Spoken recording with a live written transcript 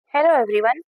Hello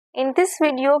everyone. In this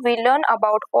video, we learn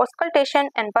about auscultation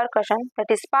and percussion that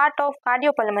is part of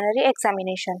cardiopulmonary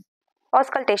examination.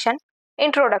 Auscultation.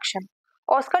 Introduction.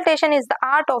 Auscultation is the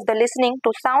art of the listening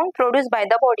to sound produced by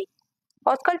the body.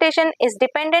 Auscultation is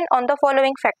dependent on the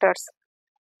following factors.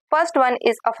 First one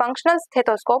is a functional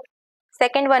stethoscope.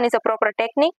 Second one is a proper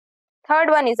technique. Third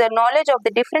one is a knowledge of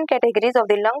the different categories of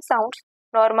the lung sounds,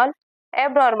 normal,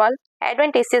 abnormal,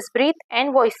 adventitious breath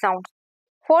and voice sounds.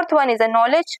 Fourth one is a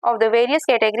knowledge of the various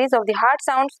categories of the heart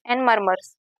sounds and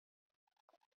murmurs.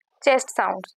 Chest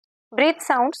sounds, breath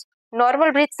sounds,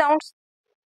 normal breath sounds,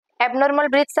 abnormal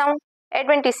breath sound,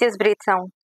 adventitious breath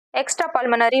sound.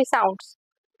 Extrapulmonary sounds,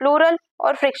 pleural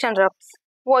or friction rubs,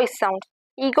 voice sounds,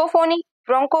 egophony,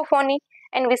 bronchophony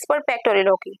and whispered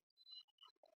pectoriloquy.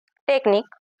 Technique.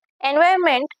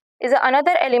 Environment is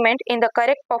another element in the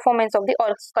correct performance of the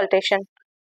auscultation.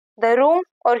 The room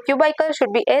or cubicle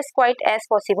should be as quiet as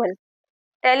possible.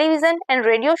 Television and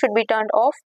radio should be turned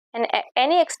off and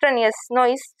any extraneous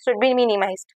noise should be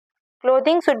minimized.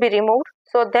 Clothing should be removed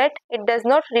so that it does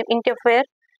not interfere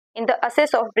in the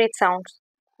access of breath sounds.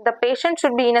 The patient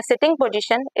should be in a sitting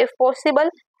position if possible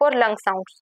for lung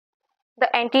sounds.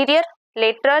 The anterior,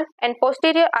 lateral and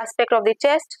posterior aspect of the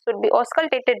chest should be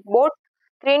auscultated both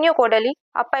craniocaudally,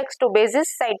 apex to basis,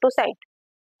 side to side.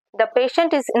 The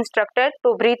patient is instructed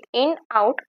to breathe in,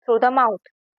 out through the mouth.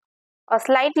 A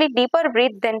slightly deeper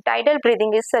breath than tidal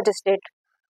breathing is suggested.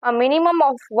 A minimum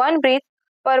of one breath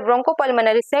per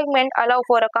bronchopulmonary segment allow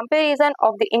for a comparison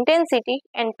of the intensity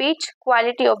and pitch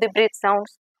quality of the breath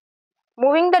sounds.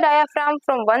 Moving the diaphragm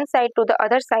from one side to the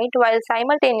other side while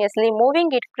simultaneously moving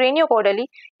it craniocaudally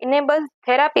enables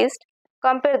therapists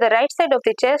compare the right side of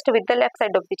the chest with the left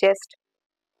side of the chest.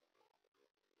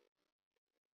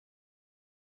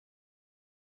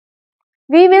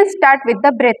 We will start with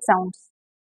the breath sounds.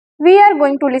 We are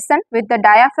going to listen with the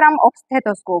diaphragm of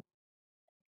stethoscope.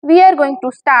 We are going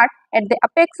to start at the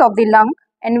apex of the lung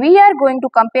and we are going to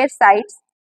compare sides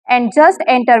and just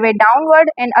enter way downward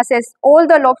and assess all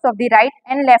the lobes of the right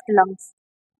and left lungs.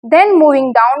 Then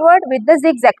moving downward with the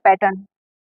zigzag pattern.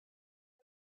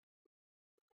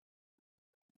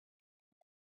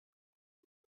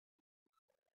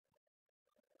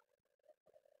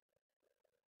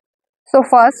 So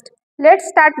first, let's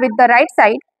start with the right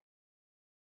side.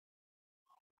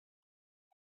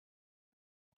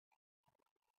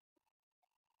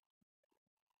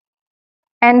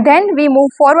 And then we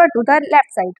move forward to the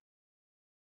left side.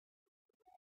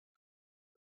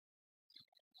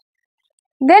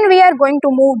 Then we are going to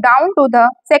move down to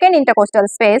the second intercostal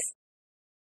space.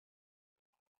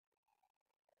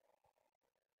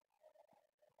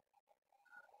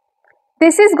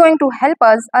 This is going to help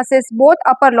us assess both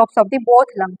upper lobes of the both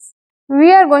lungs. We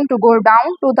are going to go down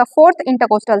to the fourth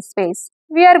intercostal space.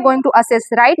 We are going to assess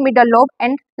right middle lobe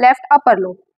and left upper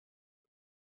lobe.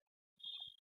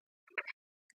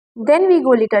 Then we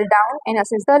go little down and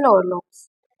assess the lower lobes.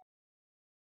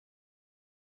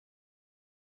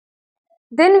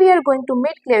 Then we are going to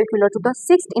mid-clavicular to the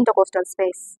sixth intercostal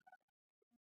space.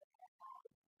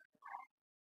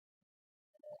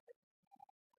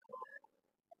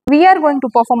 We are going to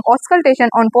perform auscultation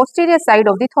on posterior side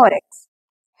of the thorax.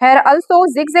 Here also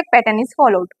zigzag pattern is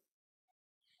followed.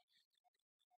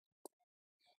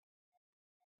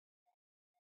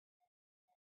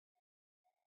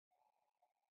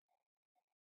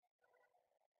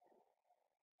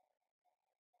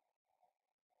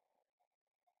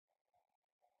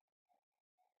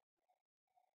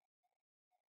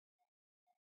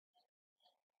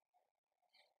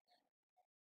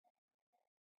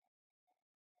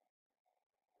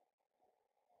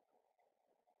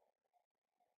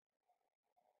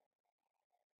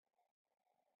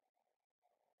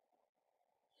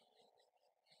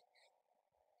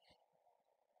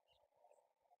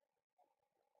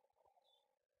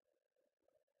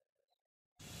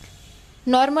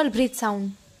 Normal breath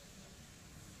sound.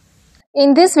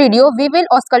 In this video, we will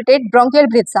auscultate bronchial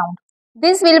breath sound.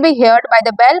 This will be heard by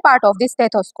the bell part of the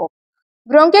stethoscope.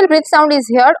 Bronchial breath sound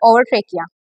is heard over trachea.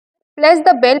 Place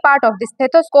the bell part of the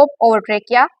stethoscope over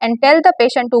trachea and tell the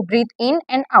patient to breathe in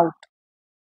and out.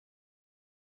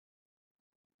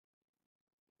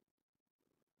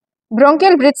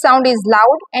 Bronchial breath sound is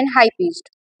loud and high-pitched.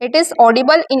 It is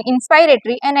audible in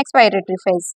inspiratory and expiratory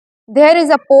phase. There is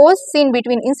a pause seen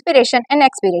between inspiration and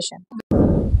expiration.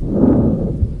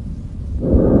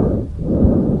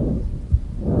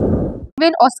 We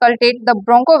will auscultate the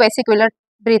bronchovesicular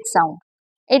breath sound.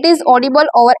 It is audible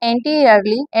over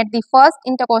anteriorly at the first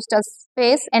intercostal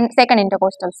space and second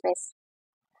intercostal space.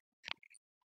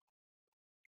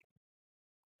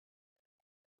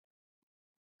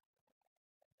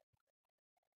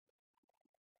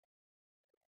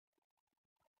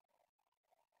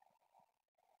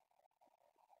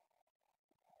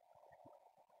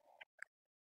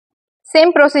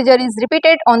 Same procedure is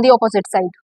repeated on the opposite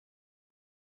side.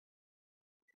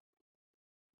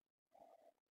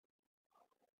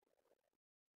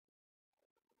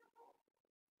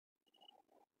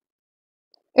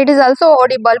 It is also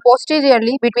audible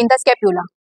posteriorly between the scapula.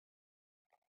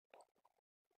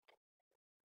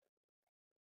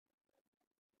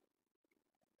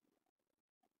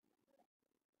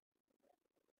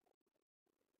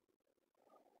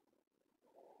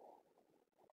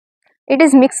 It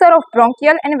is mixture of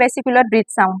bronchial and vesicular breath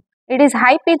sound. It is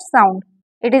high pitched sound.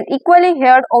 It is equally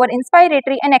heard over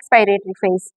inspiratory and expiratory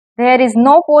phase. There is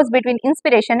no pause between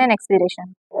inspiration and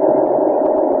expiration.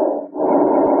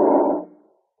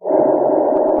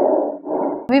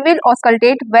 We will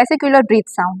auscultate vesicular breath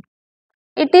sound.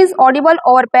 It is audible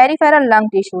over peripheral lung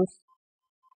tissues.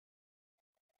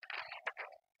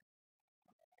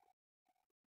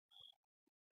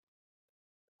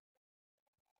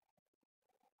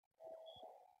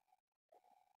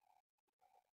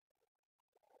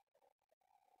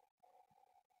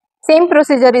 Same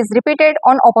procedure is repeated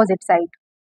on opposite side.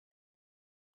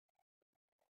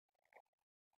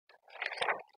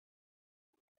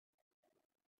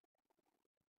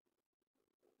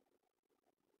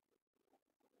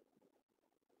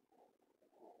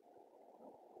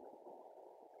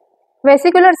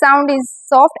 Vesicular sound is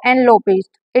soft and low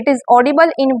pitched. It is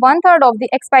audible in 1/3 of the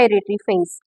expiratory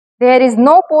phase. There is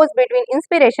no pause between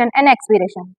inspiration and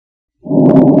expiration.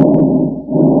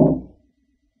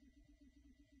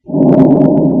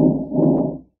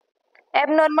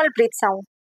 Abnormal breath sound.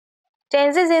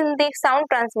 Changes in the sound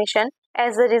transmission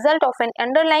as a result of an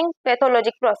underlying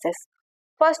pathologic process.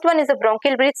 First one is a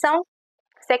bronchial breath sound.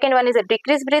 Second one is a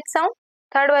decreased breath sound.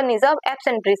 Third one is a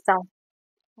absent breath sound.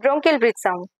 Bronchial breath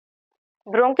sound.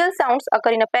 Bronchial sounds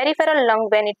occur in a peripheral lung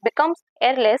when it becomes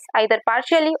airless either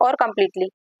partially or completely.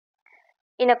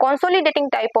 In a consolidating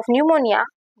type of pneumonia,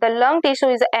 the lung tissue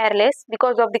is airless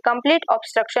because of the complete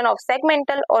obstruction of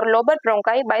segmental or lobar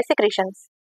bronchi by secretions.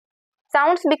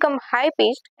 Sounds become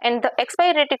high-pitched and the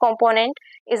expiratory component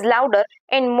is louder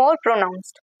and more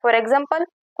pronounced. For example,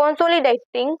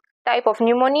 consolidating type of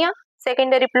pneumonia,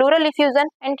 secondary pleural effusion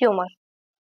and tumor.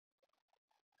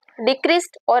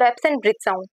 Decreased or absent breath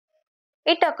sound.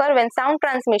 It occurs when sound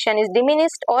transmission is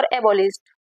diminished or abolished.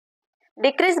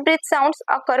 Decreased breath sounds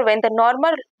occur when the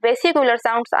normal vesicular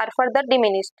sounds are further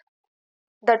diminished.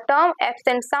 The term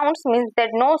absent sounds means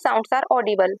that no sounds are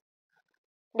audible.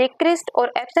 Decreased or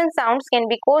absent sounds can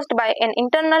be caused by an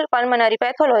internal pulmonary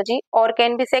pathology or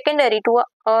can be secondary to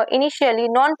a initially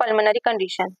non-pulmonary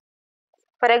condition.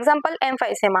 For example,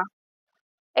 emphysema.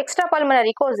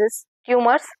 Extrapulmonary causes,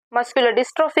 tumors, muscular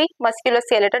dystrophy,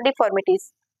 musculoskeletal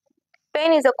deformities.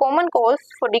 Pain is a common cause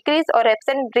for decreased or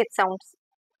absent breath sounds.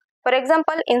 For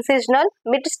example, incisional,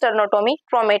 mid-sternotomy,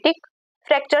 traumatic,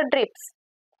 fractured ribs.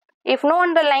 If no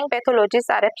underlying pathologies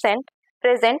are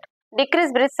present,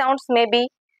 decreased breath sounds may be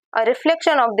a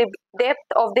reflection of the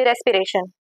depth of the respiration.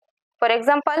 For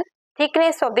example,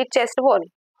 thickness of the chest wall.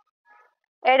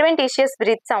 Adventitious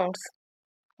breath sounds.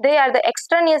 They are the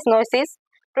extraneous noises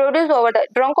produced over the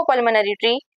bronchopulmonary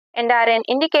tree and are an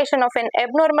indication of an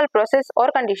abnormal process or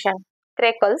condition.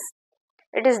 Crackles.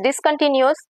 It is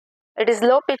discontinuous. It is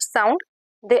low-pitched sound.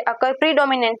 They occur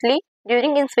predominantly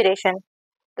during inspiration.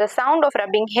 The sound of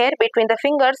rubbing hair between the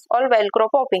fingers or velcro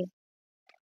popping.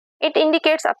 It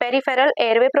indicates a peripheral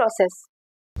airway process.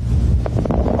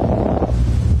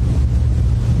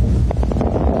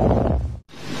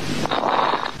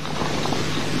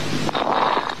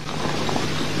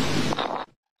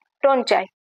 Tonchai.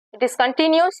 It is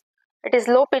continuous, it is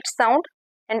low-pitched sound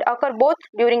and occur both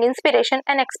during inspiration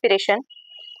and expiration.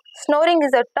 Snoring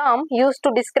is a term used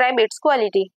to describe its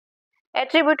quality,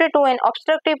 attributed to an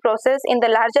obstructive process in the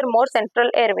larger, more central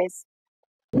airways.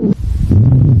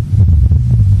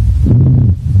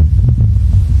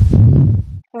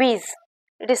 Wheeze.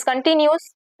 It is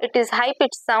continuous, it is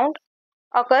high-pitched sound,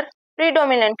 occur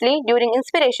predominantly during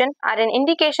inspiration, are an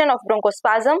indication of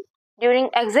bronchospasm, during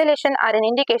exhalation are an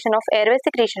indication of airway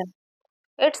secretion.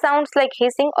 It sounds like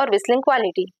hissing or whistling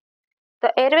quality.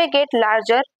 The airway gets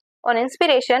larger on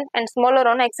inspiration and smaller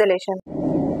on exhalation.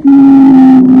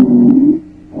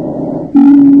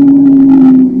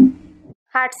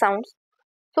 Heart sounds.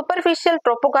 Superficial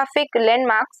topographic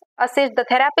landmarks assist the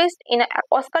therapist in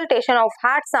auscultation of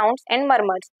heart sounds and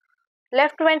murmurs.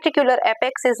 Left ventricular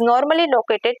apex is normally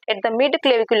located at the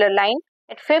mid-clavicular line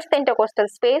at 5th intercostal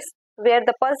space where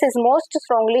the pulse is most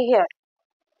strongly heard.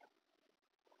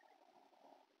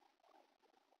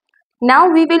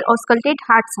 Now we will auscultate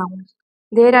heart sounds.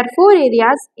 There are 4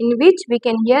 areas in which we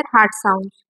can hear heart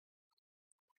sounds.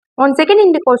 On second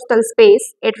intercostal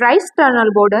space at right sternal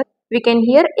border, we can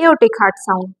hear aortic heart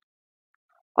sound.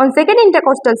 On second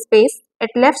intercostal space at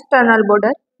left sternal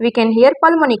border, we can hear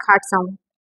pulmonic heart sound.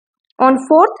 On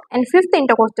fourth and fifth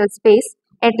intercostal space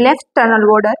at left sternal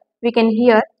border, we can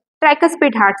hear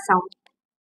tricuspid heart sound.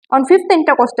 On fifth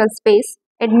intercostal space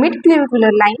at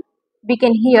mid-clavicular line, we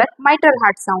can hear mitral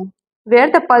heart sound,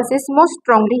 where the pulse is most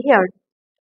strongly heard.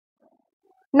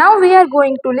 Now we are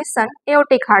going to listen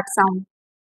aortic heart sound.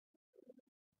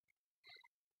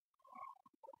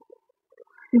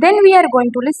 Then we are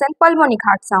going to listen pulmonic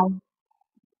heart sound.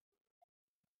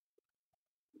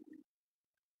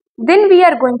 Then we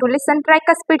are going to listen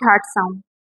tricuspid heart sound.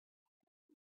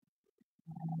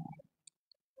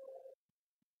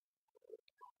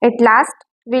 At last,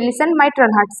 we listen mitral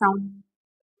heart sound.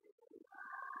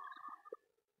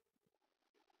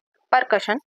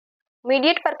 Percussion.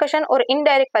 Mediate percussion or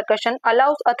indirect percussion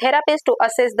allows a therapist to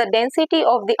assess the density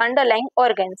of the underlying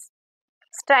organs.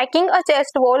 Striking a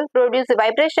chest wall produces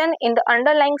vibration in the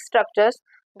underlying structures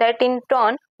that in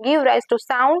turn give rise to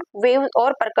sound, waves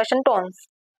or percussion tones.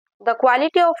 The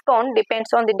quality of tone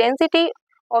depends on the density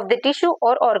of the tissue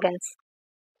or organs.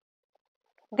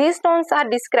 These tones are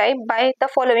described by the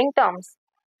following terms: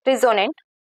 resonant,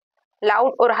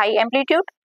 loud or high amplitude;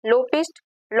 low-pitched,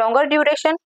 longer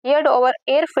duration, heard over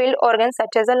air-filled organs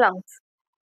such as the lungs;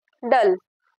 dull,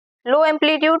 low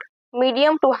amplitude,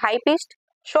 medium to high-pitched,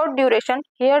 short duration,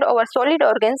 heard over solid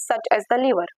organs such as the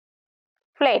liver;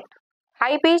 flat,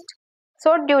 high-pitched,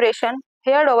 short duration,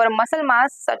 heard over muscle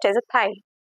mass such as the thigh;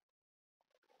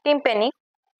 tympanic,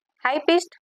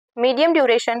 high-pitched, medium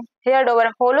duration, heard over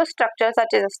hollow structure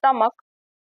such as the stomach;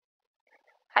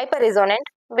 hyperresonant,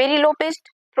 very low-pitched,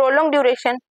 prolonged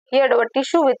duration, heard over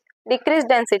tissue with decreased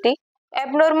density;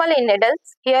 abnormal in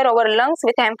adults, heard over lungs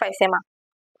with emphysema.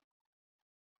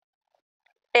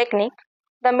 Technique.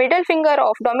 The middle finger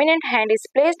of dominant hand is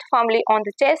placed firmly on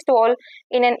the chest wall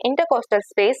in an intercostal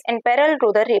space and parallel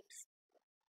to the ribs.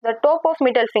 The top of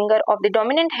middle finger of the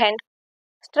dominant hand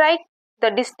strikes the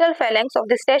distal phalanx of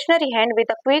the stationary hand with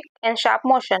a quick and sharp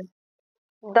motion.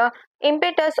 The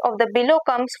impetus of the below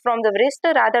comes from the wrist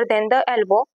rather than the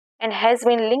elbow and has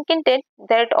been likened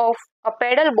that of a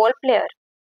paddle ball player.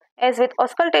 As with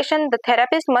auscultation, the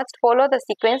therapist must follow the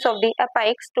sequence of the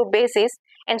apex to basis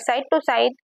and side to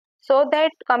side so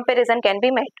that comparison can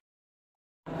be made.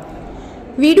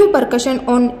 We do percussion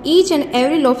on each and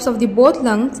every lobes of the both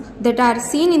lungs that are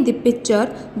seen in the picture.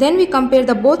 Then we compare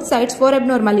the both sides for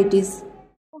abnormalities.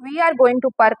 We are going to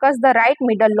percuss the right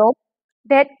middle lobe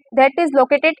that is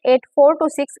located at 4 to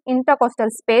 6 intercostal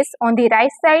space on the right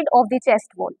side of the chest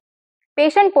wall.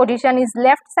 Patient position is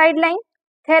left sideline.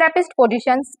 Therapist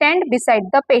position stand beside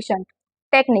the patient.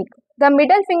 Technique. The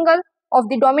middle finger of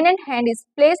the dominant hand is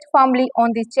placed firmly on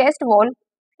the chest wall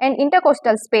and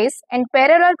intercostal space and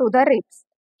parallel to the ribs.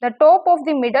 The top of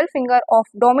the middle finger of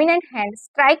dominant hand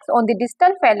strikes on the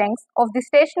distal phalanx of the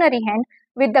stationary hand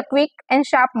with the quick and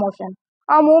sharp motion.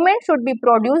 A movement should be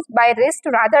produced by wrist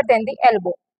rather than the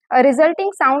elbow. A resulting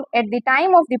sound at the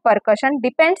time of the percussion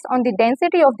depends on the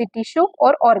density of the tissue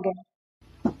or organ.